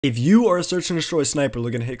If you are a search and destroy sniper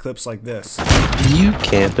looking to hit clips like this. You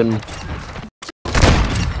camping.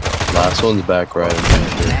 Last one's back right.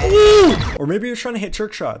 Or maybe you're trying to hit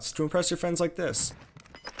trick shots to impress your friends like this.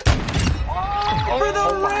 For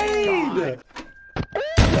the raid!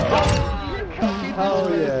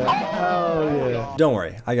 Hell yeah, hell yeah. Don't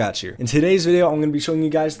worry, I got you. In today's video, I'm going to be showing you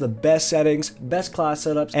guys the best settings, best class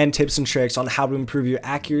setups, and tips and tricks on how to improve your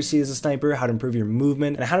accuracy as a sniper, how to improve your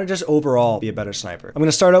movement, and how to just overall be a better sniper. I'm going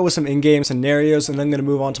to start out with some in-game scenarios, and then I'm going to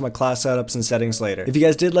move on to my class setups and settings later. If you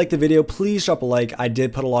guys did like the video, please drop a like. I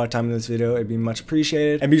did put a lot of time in this video. It'd be much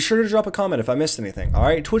appreciated. And be sure to drop a comment if I missed anything.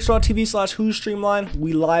 Alright, twitch.tv/𝑺𝑶𝑪𝑰ℎ𝑧𝑳𝑺.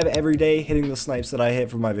 We live every day hitting the snipes that I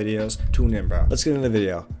hit for my videos. Tune in, bro. Let's get into the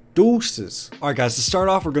video. Deuces. Alright guys, to start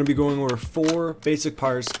off, we're going to be going over 4 basic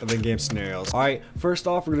parts of in-game scenarios. Alright, first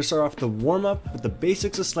off, we're going to start off with the warm-up with the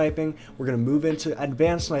basics of sniping. We're going to move into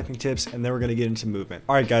advanced sniping tips, and then we're going to get into movement.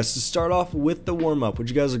 Alright guys, to start off with the warm-up, what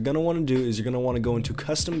you guys are going to want to do is you're going to want to go into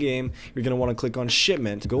custom game. You're going to want to click on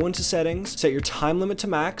shipment, go into settings, set your time limit to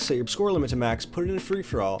max, set your score limit to max, put it in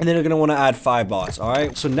free-for-all, and then you're going to want to add 5 bots.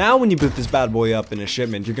 Alright, so now when you boot this bad boy up in a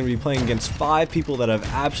shipment, you're going to be playing against 5 people that have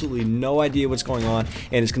absolutely no idea what's going on,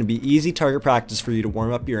 and it's going to be easy target practice for you to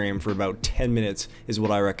warm up your aim for about 10 minutes is what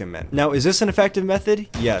I recommend. Now, is this an effective method?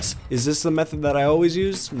 Yes. Is this the method that I always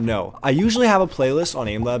use? No. I usually have a playlist on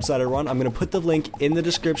aim labs that I run. I'm going to put the link in the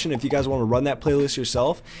description if you guys want to run that playlist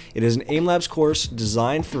yourself. It is an aim labs course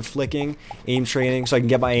designed for flicking, aim training, so I can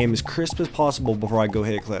get my aim as crisp as possible before I go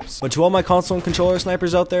hit clips. But to all my console and controller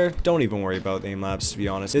snipers out there, don't even worry about aim labs, to be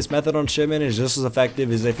honest. This method on shipment is just as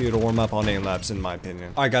effective as if you were to warm up on aim labs, in my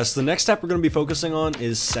opinion. Alright guys, so the next step we're going to be focusing on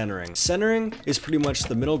is centering. Centering is pretty much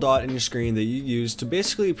the middle dot in your screen that you use to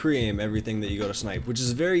basically pre-aim everything that you go to snipe, which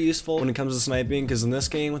is very useful when it comes to sniping, because in this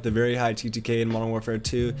game with the very high TTK in Modern Warfare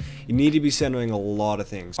 2, you need to be centering a lot of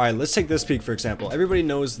things. Alright, let's take this peak for example. Everybody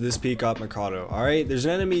knows this peak up Mikado. Alright, there's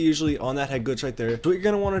an enemy usually on that head glitch right there. So what you're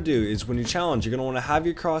going to want to do is when you challenge, you're going to want to have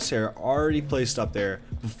your crosshair already placed up there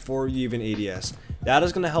before you even ADS. That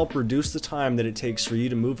is going to help reduce the time that it takes for you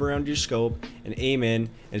to move around your scope and aim in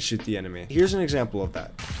and shoot the enemy. Here's an example of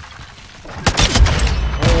that.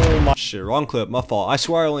 Oh my shit, wrong clip, my fault. I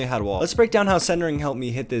swear I only had wall. Let's break down how centering helped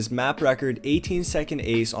me hit this map record 18-second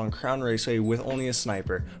ace on Crown Raceway with only a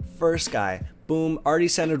sniper. First guy, boom, already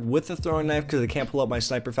centered with the throwing knife because I can't pull up my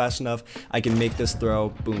sniper fast enough. I can make this throw,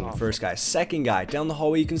 boom, first guy. Second guy, down the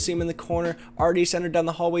hallway, you can see him in the corner, already centered down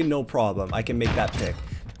the hallway, no problem. I can make that pick.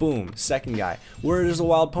 Boom, second guy. Where does a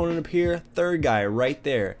wild opponent appear? Third guy, right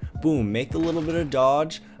there. Boom, make the little bit of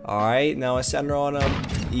dodge. Alright, now I center on him.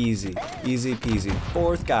 Easy, easy peasy.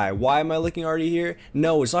 Fourth guy, why am I looking already here?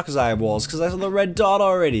 No, it's not because I have walls, because I saw the red dot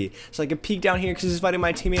already. So I can peek down here because he's fighting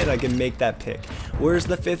my teammate, I can make that pick. Where's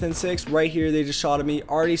the 5th and 6th? Right here, they just shot at me.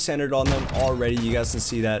 Already centered on them already. You guys can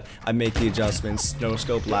see that. I make the adjustments. No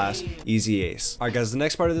scope last. Easy ace. Alright guys, the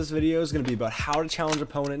next part of this video is going to be about how to challenge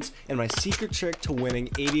opponents and my secret trick to winning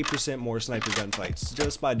 80% more sniper gunfights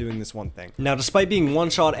just by doing this one thing. Now, despite being one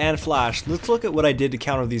shot and flash, let's look at what I did to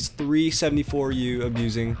counter these 374U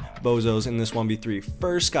abusing bozos in this 1v3.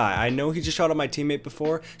 First guy, I know he just shot at my teammate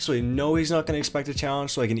before, so I know he's not going to expect a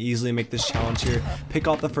challenge, so I can easily make this challenge here. Pick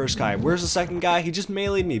off the first guy. Where's the second guy? He just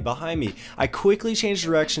meleeed me behind me. I quickly changed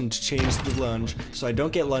direction to change the lunge, so I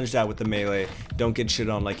don't get lunged at with the melee. Don't get shit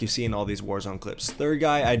on like you see in all these Warzone clips. Third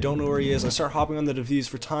guy, I don't know where he is. I start hopping on the defuse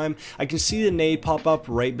for time. I can see the nade pop up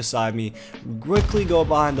right beside me. Quickly go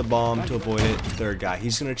behind the bomb to avoid it. Third guy,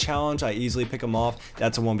 he's going to challenge. I easily pick him off.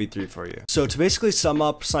 That's a 1v3 for you. So to basically sum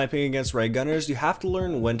up sniping against ray gunners, you have to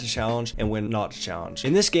learn when to challenge and when not to challenge.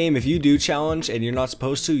 In this game, if you do challenge and you're not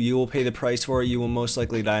supposed to, you will pay the price for it. You will most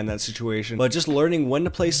likely die in that situation. But just learning when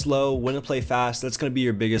to play slow, when to play fast, that's going to be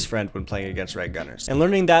your biggest friend when playing against ray gunners. And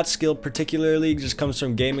learning that skill particularly just comes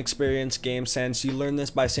from game experience, game sense. You learn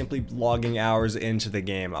this by simply logging hours into the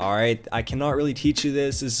game. Alright, I cannot really teach you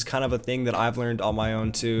this. This is kind of a thing that I've learned on my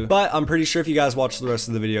own too. But I'm pretty sure if you guys watch the rest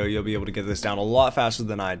of the video, you'll be able to get this down a lot faster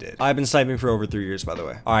than I did. I've been sniping for over 3 years, by the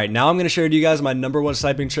way. Alright, now I'm going to share with you guys my #1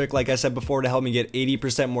 sniping trick, like I said before, to help me get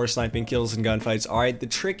 80% more sniping kills in gunfights. Alright, the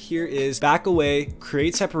trick here is back away,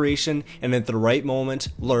 create separation, and at the right moment,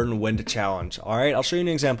 learn when to challenge. Alright, I'll show you an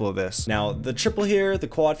example of this. Now, the triple here, the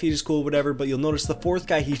quad feed is cool, whatever, but you'll notice the fourth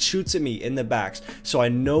guy, he shoots at me in the backs. So I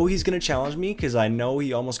know he's going to challenge me because I know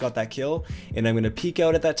he almost got that kill, and I'm going to peek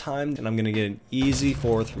out at that time, and I'm going to get an easy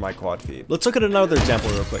fourth for my quad feed. Let's look at another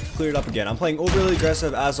example real quick. Clear it up again. I'm playing overly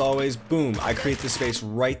aggressive as always. Boom, I create this space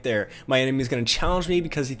right there. My enemy's going to challenge me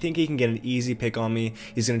because he thinks he can get an easy pick on me.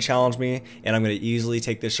 He's going to challenge me, and I'm going to easily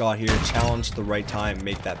take this shot here, challenge the right time,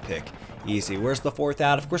 make that pick. Easy. Where's the fourth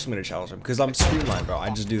at? Of course I'm gonna challenge him because I'm Streamline, bro. I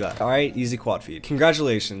just do that. All right, easy quad feed.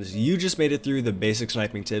 Congratulations, you just made it through the basic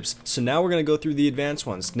sniping tips. So now we're gonna go through the advanced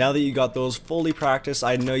ones. Now that you got those fully practiced,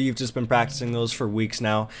 I know you've just been practicing those for weeks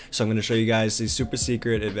now. So I'm gonna show you guys these super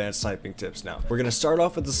secret advanced sniping tips now. We're gonna start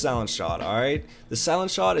off with the silent shot. All right, the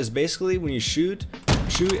silent shot is basically when you shoot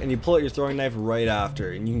and you pull out your throwing knife right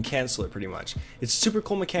after, and you can cancel it pretty much. It's a super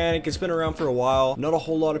cool mechanic. It's been around for a while. Not a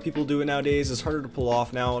whole lot of people do it nowadays. It's harder to pull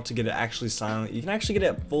off now to get it actually silent. You can actually get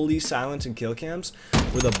it fully silent in kill cams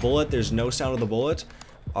with a bullet. There's no sound of the bullet.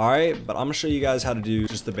 Alright, but I'm gonna show you guys how to do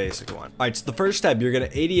just the basic one. Alright, so the first step, you're gonna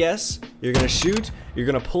ADS, you're gonna shoot, you're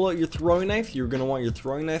gonna pull out your throwing knife, you're gonna want your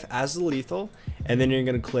throwing knife as the lethal, and then you're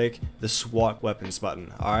gonna click the swap weapons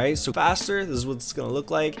button. Alright, so faster, this is what it's gonna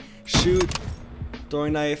look like. Shoot,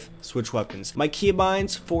 throwing knife, switch weapons. My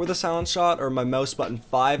keybinds for the silent shot are my mouse button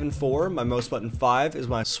 5 and 4. My mouse button 5 is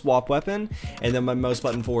my swap weapon, and then my mouse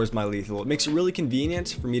button 4 is my lethal. It makes it really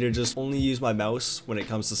convenient for me to just only use my mouse when it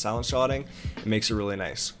comes to silent shotting. It makes it really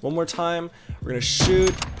nice. One more time, we're gonna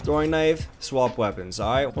shoot, throwing knife, swap weapons.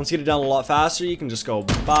 Alright, once you get it down a lot faster, you can just go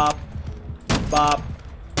bop, bop,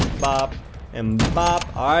 bop, and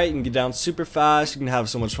bop. Alright, you can get down super fast. You can have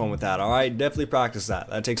so much fun with that. Alright, definitely practice that.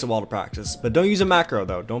 That takes a while to practice. But don't use a macro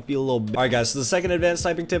though. Don't be a little. Alright guys, so the second advanced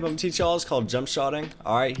sniping tip I'm gonna teach y'all is called jump shotting.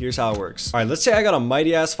 Alright, here's how it works. Alright, let's say I got a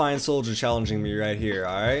mighty ass fine soldier challenging me right here.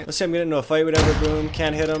 Alright, let's say I'm getting into a fight, whatever. Boom,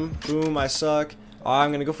 can't hit him. Boom, I suck. Alright,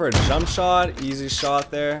 I'm gonna go for a jump shot. Easy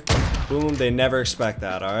shot there. Boom, they never expect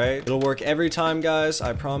that, alright? It'll work every time, guys,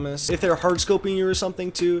 I promise. If they're hard scoping you or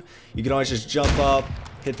something too, you can always just jump up,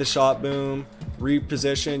 hit the shot, boom,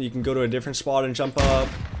 reposition. You can go to a different spot and jump up.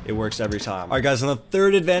 It works every time. Alright guys, and the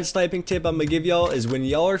third advanced sniping tip I'm gonna give y'all is when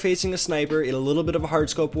y'all are facing a sniper in a little bit of a hard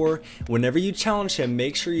scope war, whenever you challenge him,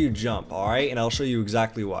 make sure you jump, alright? And I'll show you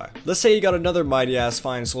exactly why. Let's say you got another mighty ass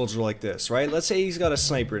fine soldier like this, right? Let's say he's got a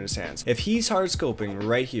sniper in his hands. If he's hard scoping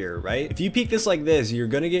right here, right? If you peek this like this, you're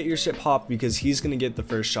gonna get your shit popped because he's gonna get the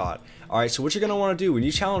first shot. Alright, so what you're gonna wanna do when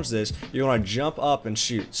you challenge this, you're gonna jump up and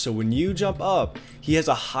shoot. So when you jump up, he has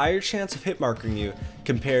a higher chance of hit marking you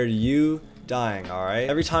compared to you dying. Alright,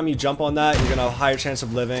 every time you jump on that, you're gonna have a higher chance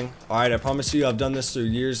of living. Alright, I promise you, I've done this through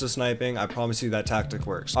years of sniping. I promise you that tactic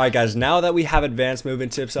works. Alright guys, now that we have advanced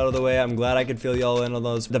movement tips out of the way, I'm glad I could fill y'all in on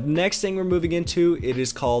those. The next thing we're moving into, it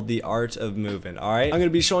is called the art of movement. Alright, I'm gonna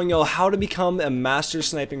be showing y'all how to become a master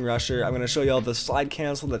sniping rusher. I'm gonna show y'all the slide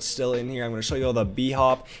cancel that's still in here. I'm gonna show y'all the B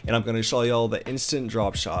hop, and I'm gonna show y'all the instant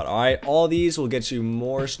drop shot. Alright, all these will get you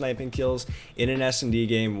more sniping kills in an S&D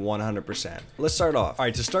game 100%. Let's start off.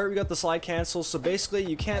 Alright, to start, we got the slide cancel. So basically,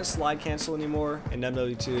 you can't slide cancel anymore in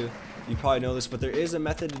MW2. You probably know this, but there is a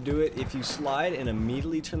method to do it. If you slide and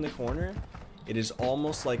immediately turn the corner, it is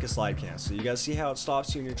almost like a slide cancel. You guys see how it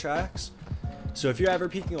stops you in your tracks? So if you're ever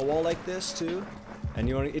peeking a wall like this too, and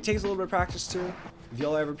you want to, it takes a little bit of practice too. If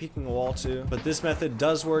y'all are ever peeking a wall too, but this method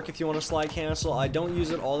does work if you want to slide cancel. I don't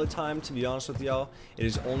use it all the time, to be honest with y'all. It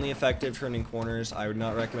is only effective turning corners. I would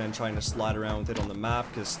not recommend trying to slide around with it on the map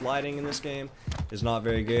because sliding in this game is not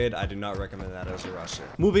very good. I do not recommend that as a rusher.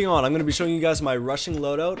 Moving on, I'm going to be showing you guys my rushing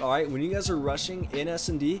loadout. Alright, when you guys are rushing in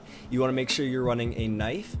S&D, you want to make sure you're running a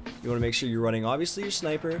knife. You want to make sure you're running obviously your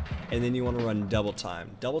sniper, and then you want to run double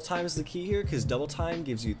time. Double time is the key here because double time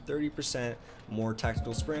gives you 30% more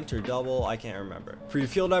tactical sprint or double, I can't remember. For your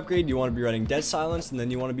field upgrade, you want to be running dead silence, and then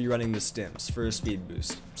you want to be running the stims for a speed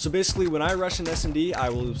boost. So basically, when I rush in S&D, I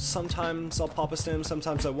will sometimes I'll pop a stim,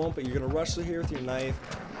 sometimes I won't, but you're gonna rush through here with your knife.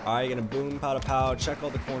 Alright, you're gonna boom, pow to pow, check all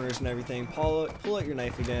the corners and everything, pull out your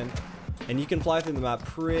knife again, and you can fly through the map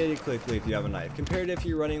pretty quickly if you have a knife. Compared to if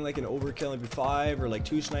you're running like an overkill MP5 or like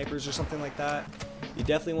 2 snipers or something like that, you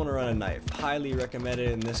definitely want to run a knife. Highly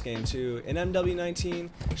recommended in this game too. In MW19,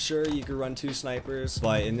 sure, you could run 2 snipers,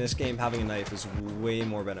 but in this game, having a knife is way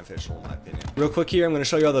more beneficial in my opinion. Real quick here, I'm going to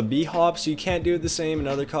show you all the B hops. You can't do it the same in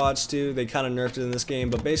other CODs too. They kind of nerfed it in this game,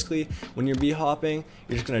 but basically, when you're B hopping,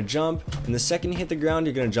 you're just going to jump, and the second you hit the ground,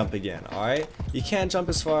 you're going to jump again. Alright? You can't jump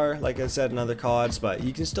as far, like I said in other CODs, but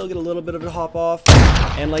you can still get a little bit of a hop off.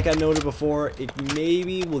 And like I noted before, it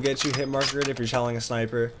maybe will get you hit marker if you're challenging a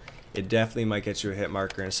sniper. It definitely might get you a hit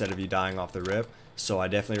marker instead of you dying off the rip. So I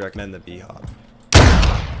definitely recommend the B hop.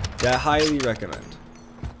 Yeah, highly recommend.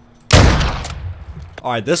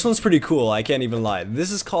 Alright, this one's pretty cool, I can't even lie. This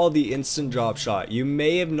is called the instant drop shot. You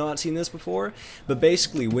may have not seen this before, but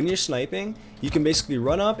basically when you're sniping, you can basically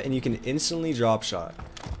run up and you can instantly drop shot.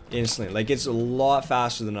 Instantly. Like, it's a lot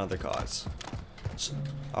faster than other CODs. So,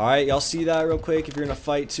 alright, y'all see that real quick? If you're in a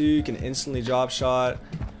fight too, you can instantly drop shot.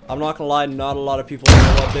 I'm not gonna lie, not a lot of people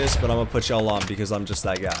know about this, but I'm gonna put y'all on because I'm just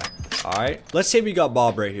that guy. Alright, let's say we got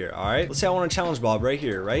Bob right here. Alright, let's say I want to challenge Bob right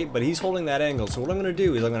here, right? But he's holding that angle. So what I'm going to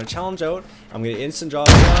do is I'm going to challenge out. I'm going to instant drop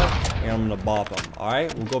shot, and I'm going to bop him.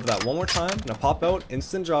 Alright, we'll go over that one more time. I'm going to pop out,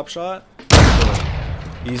 instant drop shot.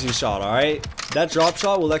 Boom. Easy shot, alright? That drop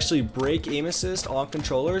shot will actually break aim assist on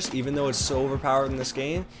controllers. Even though it's so overpowered in this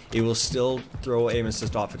game, it will still throw aim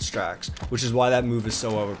assist off its tracks, which is why that move is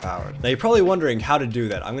so overpowered. Now you're probably wondering how to do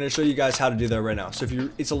that. I'm going to show you guys how to do that right now. So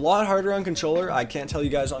it's a lot harder on controller. I can't tell you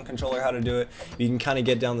guys on controller how to do it. You can kind of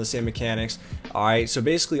get down the same mechanics. Alright, so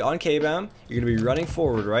basically on K-Bam, you're going to be running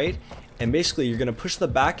forward, right? And basically you're going to push the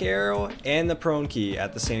back arrow and the prone key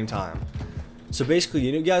at the same time. So basically,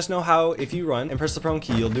 you guys know how if you run and press the prone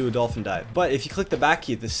key, you'll do a dolphin dive. But if you click the back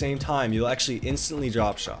key at the same time, you'll actually instantly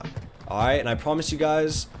drop shot. Alright, and I promise you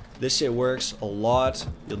guys, this shit works a lot.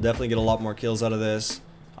 You'll definitely get a lot more kills out of this.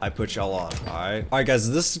 I put y'all on, alright? Alright guys,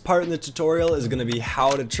 this part in the tutorial is going to be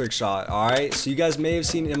how to trick shot, alright? So you guys may have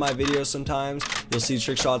seen it in my videos sometimes. You'll see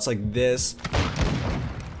trick shots like this.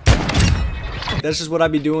 That's just what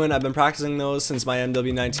I've been doing. I've been practicing those since my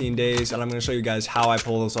MW19 days, and I'm going to show you guys how I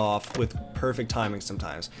pull those off with perfect timing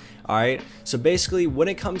sometimes. Alright, so basically when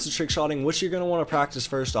it comes to trick shotting, what you're going to want to practice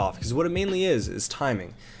first off, because what it mainly is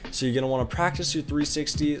timing. So you're going to want to practice your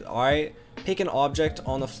 360s, alright? Pick an object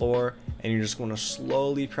on the floor, and you're just going to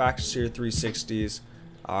slowly practice your 360s,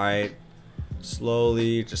 alright?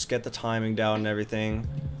 Slowly, just get the timing down and everything.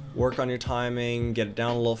 Work on your timing, get it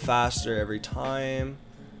down a little faster every time.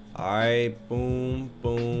 Alright, boom,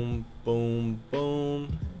 boom, boom,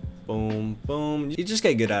 boom, boom, boom. You just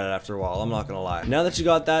get good at it after a while, I'm not gonna lie. Now that you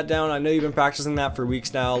got that down, I know you've been practicing that for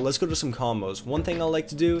weeks now, let's go to some combos. One thing I like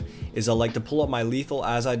to do is I like to pull up my lethal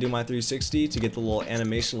as I do my 360 to get the little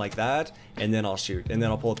animation like that, and then I'll shoot, and then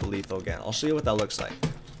I'll pull up the lethal again. I'll show you what that looks like.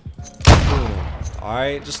 Boom.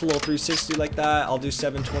 Alright, just a little 360 like that. I'll do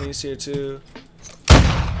 720s here too.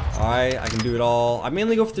 Alright, I can do it all. I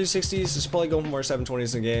mainly go for 360s, just probably go for more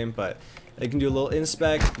 720s in the game, but I can do a little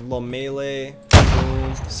inspect, a little melee,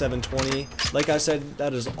 boom, 720. Like I said,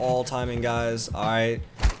 that is all timing, guys. Alright,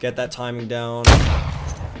 get that timing down,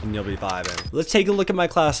 and you'll be vibing. Let's take a look at my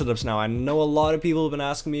class setups now. I know a lot of people have been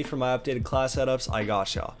asking me for my updated class setups. I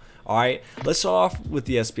got y'all. Alright, let's start off with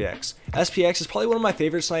the SPX. SPX is probably one of my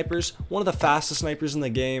favorite snipers, one of the fastest snipers in the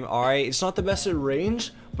game. Alright, it's not the best at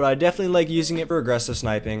range, but I definitely like using it for aggressive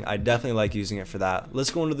sniping. I definitely like using it for that.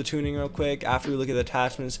 Let's go into the tuning real quick. After we look at the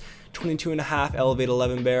attachments, 22.5 elevate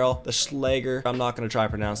 11 barrel, the Schlager, I'm not going to try to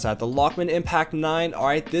pronounce that, the Lockman Impact 9.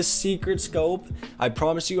 Alright, this secret scope, I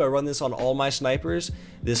promise you, I run this on all my snipers.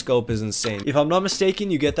 This scope is insane. If I'm not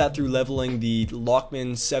mistaken, you get that through leveling the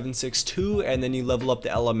Lockman 762, and then you level up the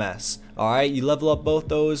LMS. Alright, you level up both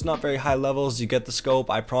those, not very high levels, you get the scope.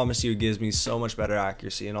 I promise you it gives me so much better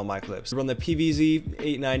accuracy in all my clips. You run the PVZ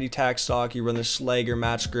 890 tack stock, you run the Schlager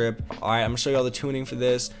match grip. Alright, I'm going to show you all the tuning for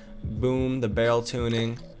this. Boom, the barrel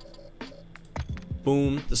tuning.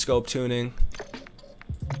 Boom, the scope tuning.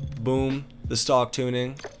 Boom, the stock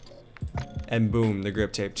tuning. And boom, the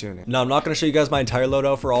grip tape tuning. Now, I'm not going to show you guys my entire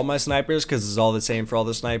loadout for all my snipers because it's all the same for all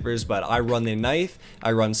the snipers, but I run the knife,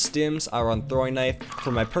 I run stims, I run throwing knife.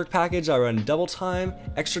 For my perk package, I run double time,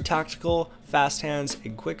 extra tactical, fast hands,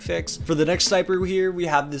 and quick fix. For the next sniper here, we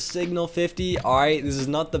have the Signal 50. Alright, this is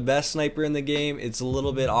not the best sniper in the game. It's a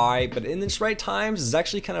little bit alright, but in its right times, it's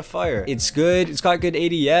actually kind of fire. It's good. It's got good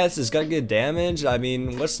ADS. It's got good damage. I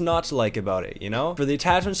mean, what's not to like about it, you know? For the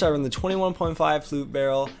attachments, I run the 21.5 flute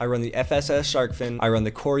barrel. I run the FSS shark fin. I run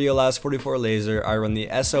the kriohh 44 laser. I run the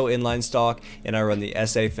SO inline stock, and I run the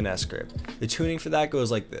SA finesse grip. The tuning for that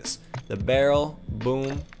goes like this. The barrel,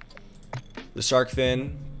 boom. The shark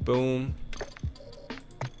fin, boom.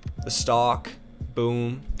 The stock,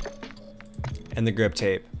 boom, and the grip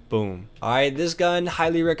tape, boom. Alright, this gun,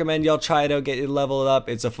 highly recommend y'all try it out, get it leveled up.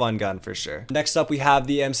 It's a fun gun for sure. Next up, we have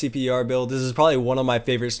the MCPR build. This is probably one of my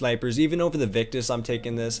favorite snipers. Even over the Victus, I'm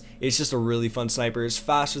taking this. It's just a really fun sniper. It's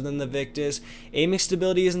faster than the Victus. Aiming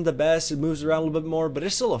stability isn't the best. It moves around a little bit more, but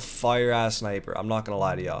it's still a fire-ass sniper. I'm not gonna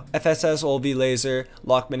lie to y'all. FSS OLV laser,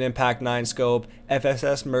 Lockman Impact 9 scope,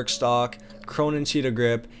 FSS Merc stock, Cronin cheetah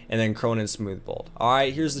grip, and then Cronin smooth bolt.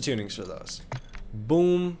 Alright, here's the tunings for those.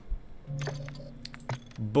 Boom,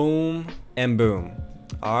 boom, and boom.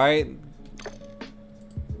 Alright.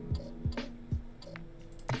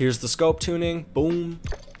 Here's the scope tuning, boom.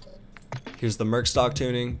 Here's the Merc stock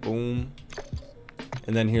tuning, boom.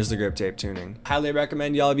 And then here's the grip tape tuning. Highly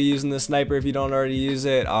recommend y'all be using this sniper if you don't already use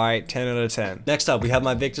it. Alright, 10 out of 10. Next up, we have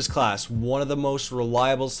my Victus class. One of the most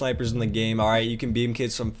reliable snipers in the game. Alright, you can beam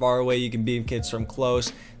kids from far away, you can beam kids from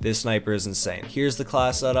close. This sniper is insane. Here's the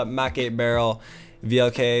class setup. Mac 8 barrel,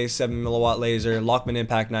 VLK 7 milliwatt laser, Lockman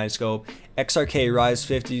Impact 9 scope, XRK Rise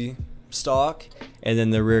 50 stock, and then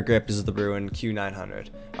the rear grip is the Bruin Q900.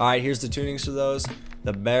 Alright, here's the tunings for those.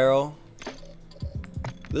 The barrel,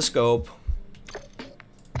 the scope,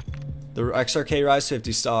 the XRK Rise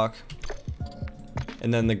 50 stock,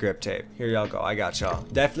 and then the grip tape. Here y'all go, I got y'all.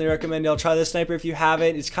 Definitely recommend y'all try this sniper if you have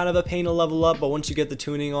it. It's kind of a pain to level up, but once you get the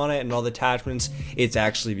tuning on it and all the attachments, it's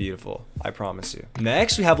actually beautiful, I promise you.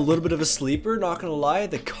 Next, we have a little bit of a sleeper, not gonna lie,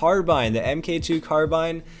 the carbine, the MK2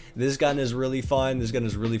 carbine. This gun is really fun. This gun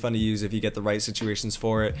is really fun to use if you get the right situations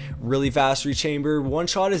for it. Really fast rechamber. One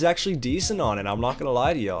shot is actually decent on it, I'm not gonna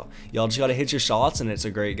lie to y'all. Y'all just gotta hit your shots and it's a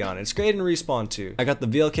great gun. It's great in respawn too. I got the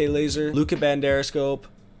VLK laser, Luca Bandera scope,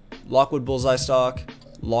 Lockwood bullseye stock,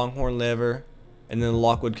 Longhorn lever, and then the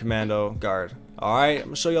Lockwood commando guard. Alright, I'm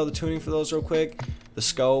gonna show you all the tuning for those real quick. The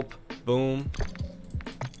scope, boom,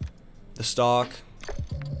 the stock,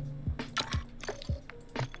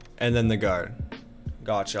 and then the guard.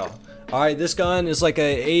 Gotcha. Alright, this gun is like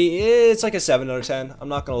it's like a 7 out of 10. I'm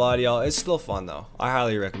not gonna lie to y'all. It's still fun though. I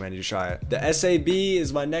highly recommend you try it. The SAB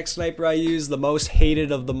is my next sniper I use, the most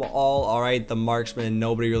hated of them all. Alright, the marksman.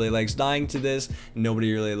 Nobody really likes dying to this.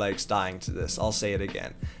 Nobody really likes dying to this. I'll say it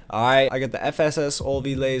again. Alright, I got the FSS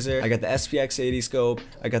OLV laser, I got the SPX80 scope,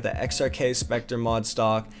 I got the XRK Spectre mod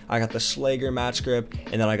stock, I got the Schlager match grip,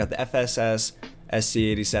 and then I got the FSS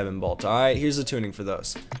SC87 bolt. Alright, here's the tuning for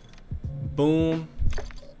those. Boom.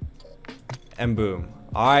 And boom.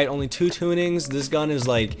 Alright, only 2 tunings. This gun is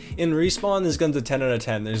like, in respawn, this gun's a 10 out of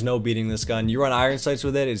 10. There's no beating this gun. You run iron sights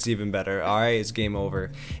with it, it's even better. Alright, it's game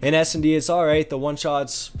over. In S&D, it's alright. The one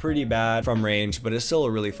shot's pretty bad from range, but it's still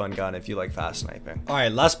a really fun gun if you like fast sniping.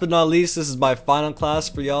 Alright, last but not least, this is my final class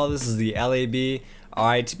for y'all. This is the LAB.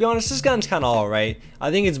 Alright, to be honest, this gun's kind of alright.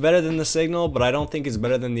 I think it's better than the Signal, but I don't think it's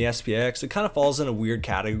better than the SPX. It kind of falls in a weird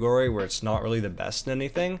category where it's not really the best in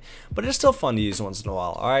anything, but it's still fun to use once in a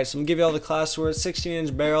while. Alright, so I'm going to give you all the class words.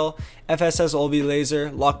 16-inch barrel, FSS OLV laser,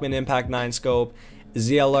 Lockman Impact 9 scope,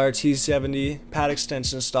 ZLR T70, pad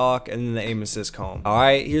extension stock, and then the aim assist comb.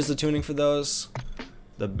 Alright, here's the tuning for those.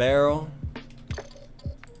 The barrel,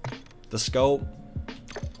 the scope,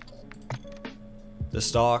 the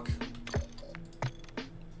stock,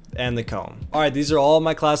 and the comb. Alright, these are all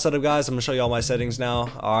my class setup, guys. I'm gonna show you all my settings now.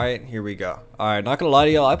 Alright, here we go. Alright, not gonna lie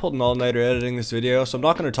to y'all, I pulled an all-nighter editing this video, so I'm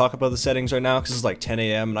not gonna talk about the settings right now because it's like 10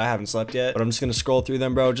 AM and I haven't slept yet, but I'm just gonna scroll through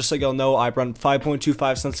them, bro. Just so y'all know, I run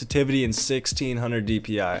 5.25 sensitivity and 1600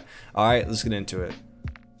 DPI. Alright, let's get into it.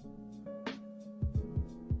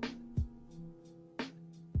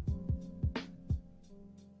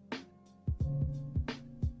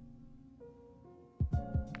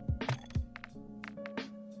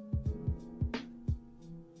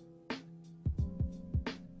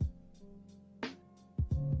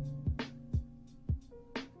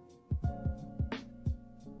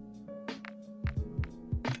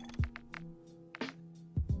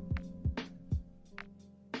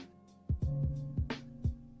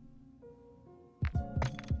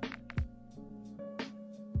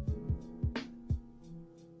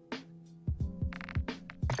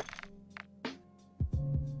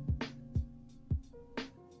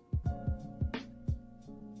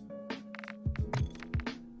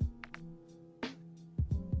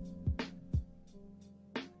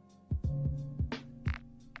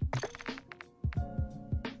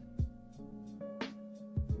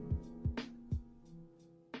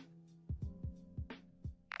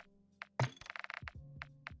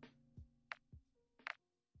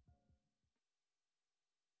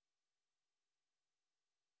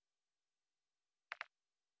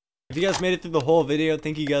 If you guys made it through the whole video,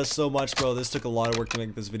 thank you guys so much, bro. This took a lot of work to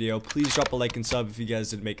make this video. Please drop a like and sub if you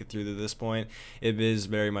guys did make it through to this point. It is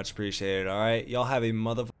very much appreciated, alright? Y'all have a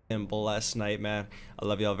motherfucking blessed night, man. I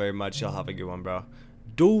love y'all very much. Y'all have a good one, bro.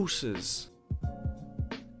 Deuces.